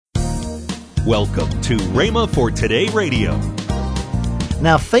Welcome to Rhema for Today Radio.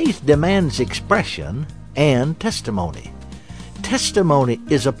 Now, faith demands expression and testimony. Testimony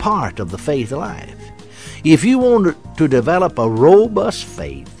is a part of the faith life. If you want to develop a robust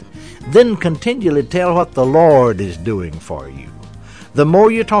faith, then continually tell what the Lord is doing for you. The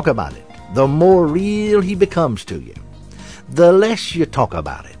more you talk about it, the more real He becomes to you. The less you talk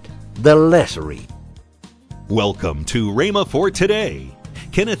about it, the less real. Welcome to Rhema for Today.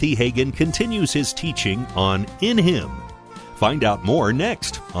 Kenneth E. Hagin continues his teaching on In Him. Find out more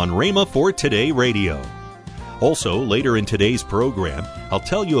next on Rhema for Today Radio. Also, later in today's program, I'll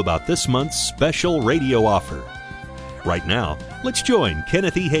tell you about this month's special radio offer. Right now, let's join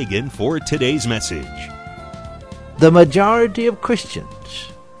Kenneth E. Hagin for today's message. The majority of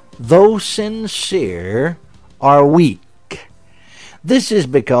Christians, though sincere, are weak. This is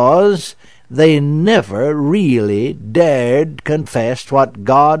because they never really dared confess what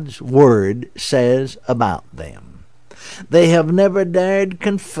God's Word says about them. They have never dared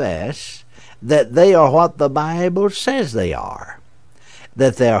confess that they are what the Bible says they are,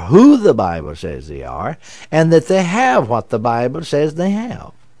 that they're who the Bible says they are, and that they have what the Bible says they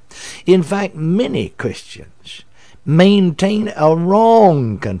have. In fact, many Christians maintain a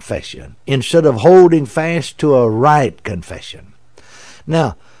wrong confession instead of holding fast to a right confession.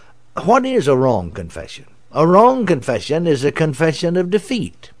 Now, what is a wrong confession? A wrong confession is a confession of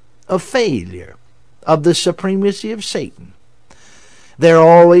defeat, of failure, of the supremacy of Satan. They're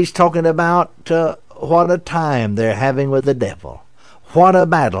always talking about what a time they're having with the devil, what a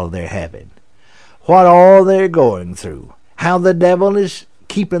battle they're having, what all they're going through, how the devil is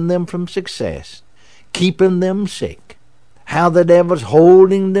keeping them from success, keeping them sick, how the devil's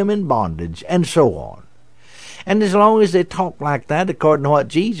holding them in bondage, and so on. And as long as they talk like that, according to what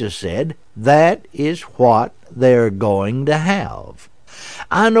Jesus said, that is what they're going to have.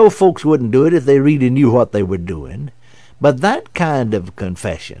 I know folks wouldn't do it if they really knew what they were doing, but that kind of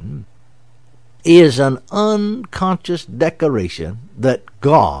confession is an unconscious declaration that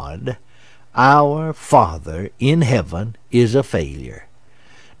God, our Father in heaven, is a failure.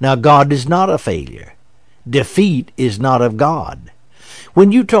 Now, God is not a failure. Defeat is not of God.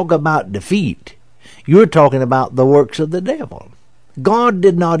 When you talk about defeat, you're talking about the works of the devil. God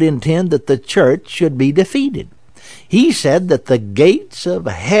did not intend that the church should be defeated. He said that the gates of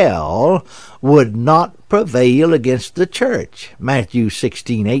hell would not prevail against the church. Matthew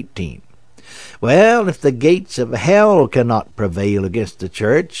 16:18. Well, if the gates of hell cannot prevail against the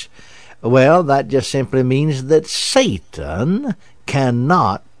church, well, that just simply means that Satan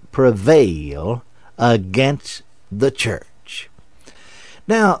cannot prevail against the church.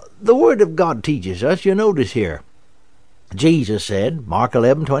 Now, the Word of God teaches us, you notice here, Jesus said, Mark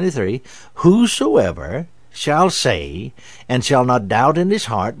 11:23, "Whosoever shall say, and shall not doubt in his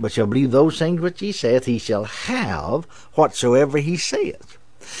heart, but shall believe those things which he saith, he shall have whatsoever he saith."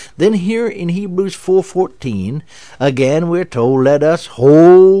 Then here in Hebrews 4:14, again we're told, "Let us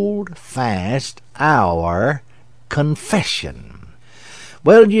hold fast our confession."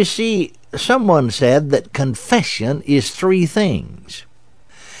 Well, you see, someone said that confession is three things.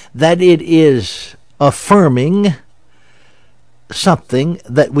 That it is affirming something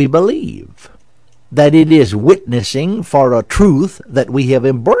that we believe, that it is witnessing for a truth that we have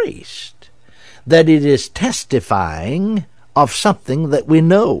embraced, that it is testifying of something that we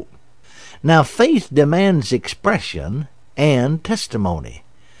know. Now, faith demands expression and testimony.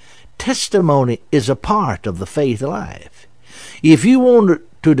 Testimony is a part of the faith life. If you want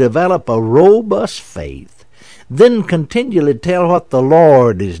to develop a robust faith, then continually tell what the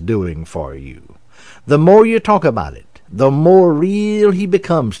Lord is doing for you. The more you talk about it, the more real He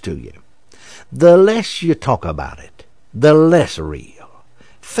becomes to you. The less you talk about it, the less real.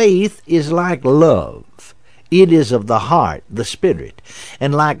 Faith is like love. It is of the heart, the spirit.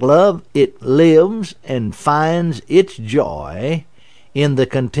 And like love, it lives and finds its joy in the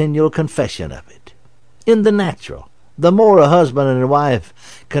continual confession of it. In the natural, the more a husband and a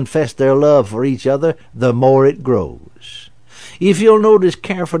wife confess their love for each other, the more it grows. If you'll notice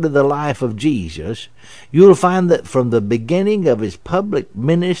carefully the life of Jesus, you'll find that from the beginning of His public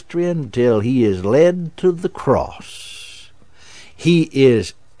ministry until He is led to the cross, He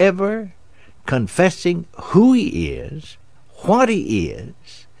is ever confessing who He is, what He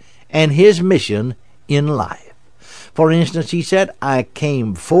is, and His mission in life. For instance, He said, "I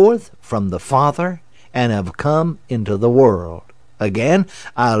came forth from the Father and have come into the world. Again,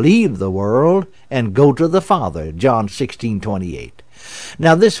 I leave the world and go to the Father." John 16:28.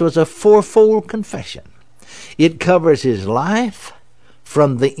 Now, this was a fourfold confession. It covers His life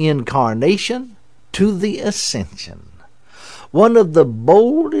from the incarnation to the ascension. One of the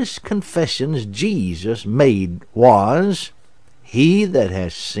boldest confessions Jesus made was, "He that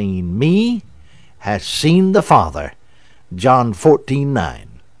has seen me has seen the Father." John 14:9.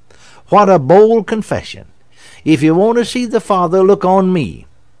 What a bold confession. If you want to see the Father, look on me.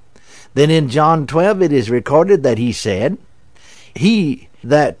 Then in John 12 it is recorded that he said, "He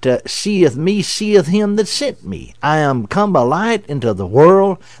that seeth me seeth him that sent me. I am come a light into the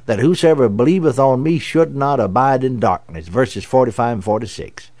world, that whosoever believeth on me should not abide in darkness." Verses 45 and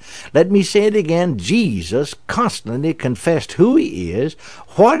 46. Let me say it again. Jesus constantly confessed who he is,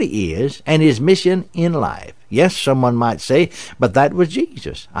 what he is, and his mission in life. Yes, someone might say, but that was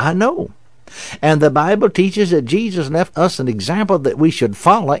Jesus. I know. And the Bible teaches that Jesus left us an example that we should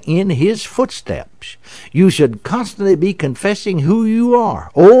follow in his footsteps. You should constantly be confessing who you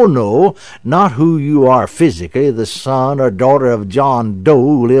are. Oh no, not who you are physically, the son or daughter of John Doe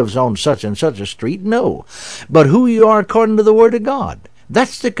who lives on such and such a street. No, but who you are according to the Word of God.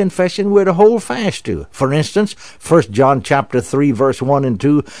 That's the confession we're to hold fast to. For instance, 1 John chapter 3, verse 1 and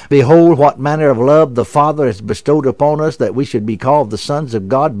 2, "Behold, what manner of love the Father has bestowed upon us, that we should be called the sons of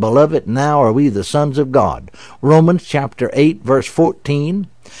God. Beloved, now are we the sons of God." Romans chapter 8, verse 14,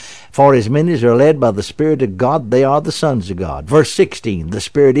 "For as many as are led by the Spirit of God, they are the sons of God." Verse 16, "The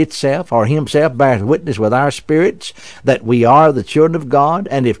Spirit itself, or himself, bears witness with our spirits that we are the children of God,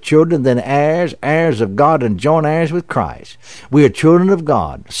 and if children, then heirs, heirs of God, and joint heirs with Christ." We are children of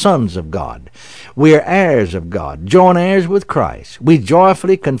God, sons of God. We are heirs of God, joint heirs with Christ. We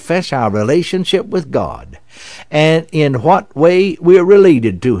joyfully confess our relationship with God, and in what way we're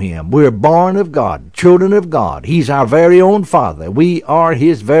related to him. We're born of God, children of God. He's our very own Father. We are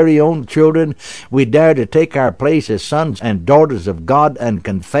his very own children. We dare to take our place as sons and daughters of God and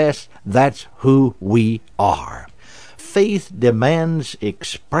confess that's who we are. Faith demands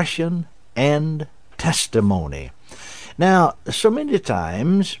expression and testimony. Now, so many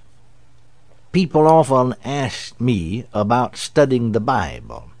times, people often ask me about studying the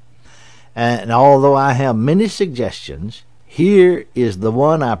Bible. And although I have many suggestions, here is the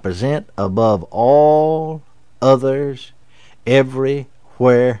one I present above all others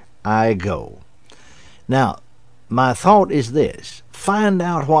everywhere I go. Now, my thought is this: find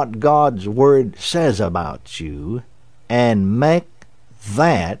out what God's Word says about you and make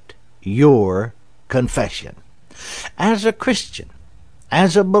that your confession. As a Christian,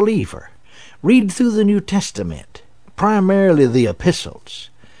 as a believer, read through the New Testament, primarily the epistles.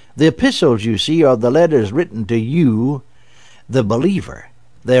 The epistles, you see, are the letters written to you, the believer.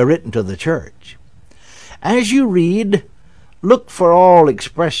 They are written to the church. As you read, look for all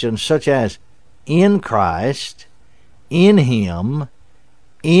expressions such as "in Christ," "in him,"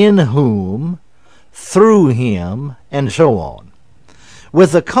 "in whom," "through him," and so on.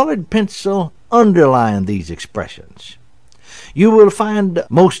 With a colored pencil, underline these expressions. You will find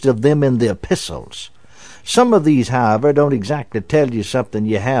most of them in the epistles. Some of these, however, don't exactly tell you something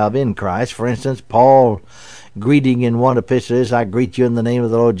you have in Christ. For instance, Paul greeting in one epistle is, "I greet you in the name of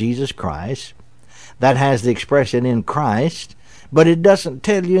the Lord Jesus Christ." That has the expression "in Christ," but it doesn't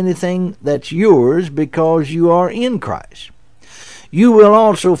tell you anything that's yours because you are in Christ. You will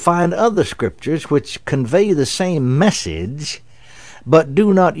also find other scriptures which convey the same message, but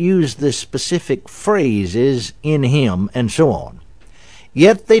do not use the specific phrases "in him" and so on.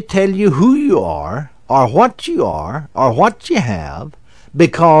 Yet they tell you who you are, or what you are, or what you have,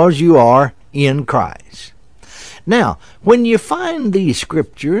 because you are in Christ. Now, when you find these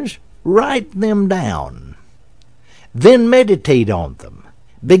scriptures, write them down. Then meditate on them.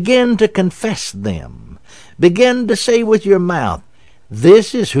 Begin to confess them. Begin to say with your mouth,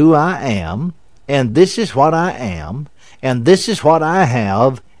 "This is who I am, and this is what I am, and this is what I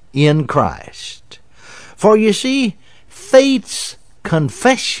have in Christ." For you see, faith's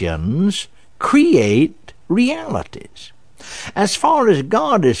confessions create realities. As far as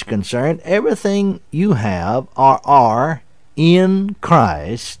God is concerned, everything you have or are in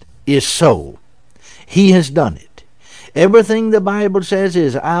Christ is so. He has done it. Everything the Bible says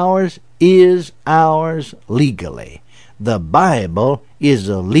is ours legally. The Bible is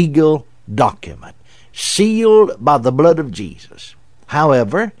a legal document, sealed by the blood of Jesus.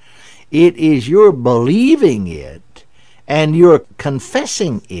 However, it is your believing it and your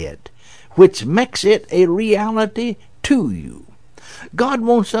confessing it which makes it a reality to you. God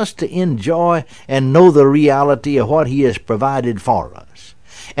wants us to enjoy and know the reality of what He has provided for us.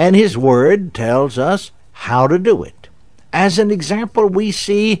 And His Word tells us how to do it. As an example, we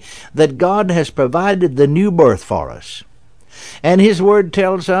see that God has provided the new birth for us. And His Word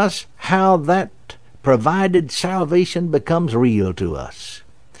tells us how that provided salvation becomes real to us.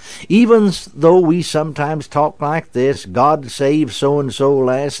 Even though we sometimes talk like this, God saved so-and-so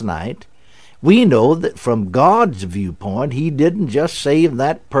last night, we know that from God's viewpoint, He didn't just save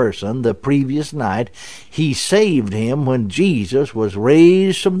that person the previous night. He saved him when Jesus was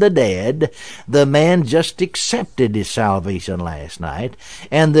raised from the dead. The man just accepted his salvation last night,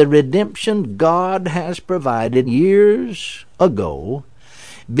 and the redemption God has provided years ago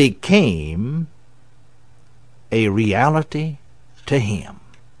became a reality to him.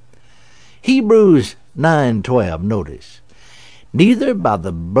 Hebrews 9:12, notice. Neither by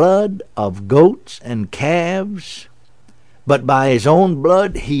the blood of goats and calves, but by his own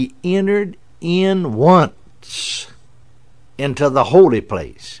blood he entered in once into the holy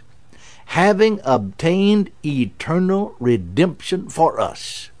place, having obtained eternal redemption for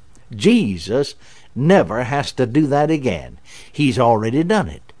us. Jesus never has to do that again. He's already done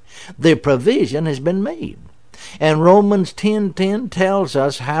it. The provision has been made. And Romans 10:10 tells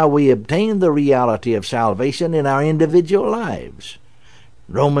us how we obtain the reality of salvation in our individual lives.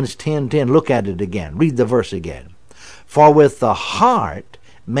 Romans 10:10, look at it again. Read the verse again. For with the heart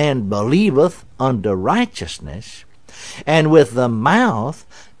man believeth unto righteousness, and with the mouth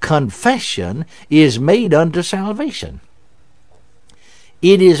confession is made unto salvation.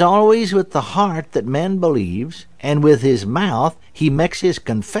 It is always with the heart that man believes, and with his mouth he makes his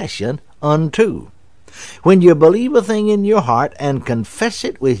confession unto. When you believe a thing in your heart and confess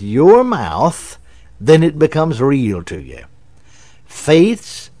it with your mouth, then it becomes real to you.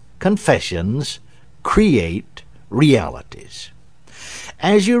 Faith's confessions create realities.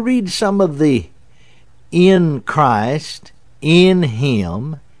 As you read some of the in Christ, in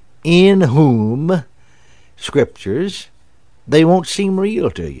Him, in whom scriptures, they won't seem real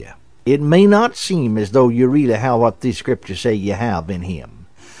to you. It may not seem as though you really have what these scriptures say you have in Him.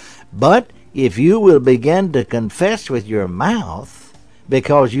 But if you will begin to confess with your mouth,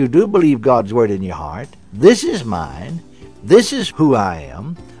 because you do believe God's word in your heart, this is mine, this is who I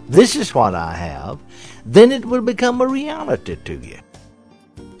am, this is what I have, then it will become a reality to you.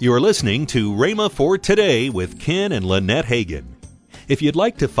 You're listening to Rhema for Today with Ken and Lynette Hagin. If you'd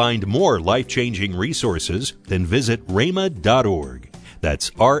like to find more life-changing resources, then visit rhema.org.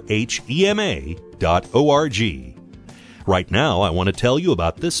 That's RHEMA.org. Right now, I want to tell you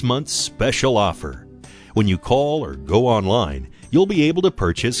about this month's special offer. When you call or go online, you'll be able to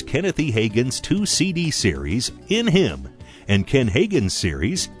purchase Kenneth E. Hagin's 2 CD series, In Him, and Ken Hagin's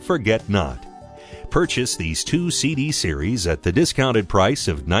series, Forget Not. Purchase these 2 CD series at the discounted price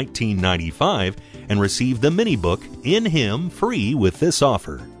of $19.95 and receive the mini book, In Him, free with this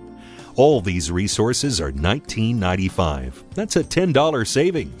offer. All these resources are $19.95. That's a $10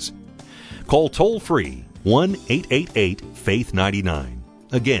 savings. Call toll-free 1-888-FAITH-99.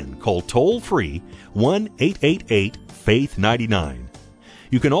 Again, call toll-free 1-888-FAITH-99.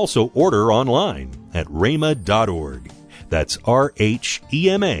 You can also order online at rhema.org. That's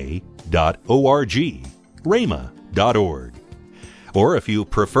RHEMA.org. rhema.org. Or if you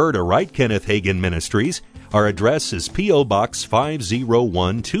prefer to write Kenneth Hagin Ministries, our address is P.O. Box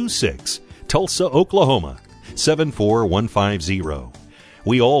 50126, Tulsa, Oklahoma, 74150.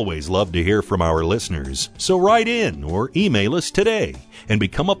 We always love to hear from our listeners, so write in or email us today and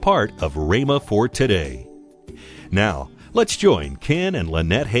become a part of Rhema for Today. Now, let's join Ken and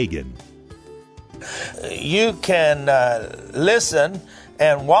Lynette Hagin. You can listen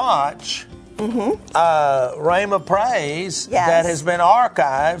and watch Rhema Praise that has been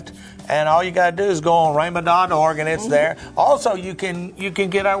archived, and all you got to do is go on rhema.org and it's there. Also, you can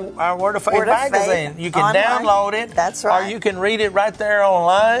get our Word of Faith magazine. You can download it. That's right. Or you can read it right there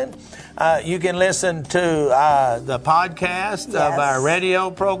online. You can listen to the podcast of our radio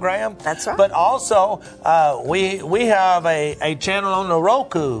program. That's right. But also, we have a channel on the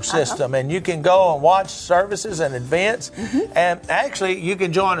Roku system, and you can go and watch services and events. And actually, you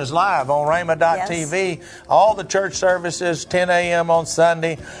can join us live on Rhema.tv. Yes. All the church services, 10 a.m. on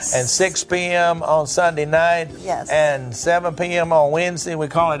Sunday, and 6 p.m. on Sunday night, and 7 p.m. on Wednesday. We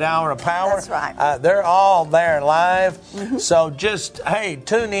call it Hour of Power. That's right. They're all there live. So just,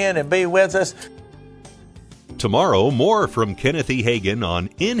 tune in and be with us. Tomorrow, more from Kenneth E. Hagin on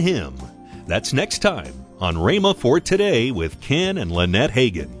In Him. That's next time on Rhema for Today with Ken and Lynette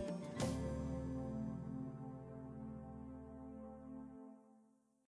Hagin.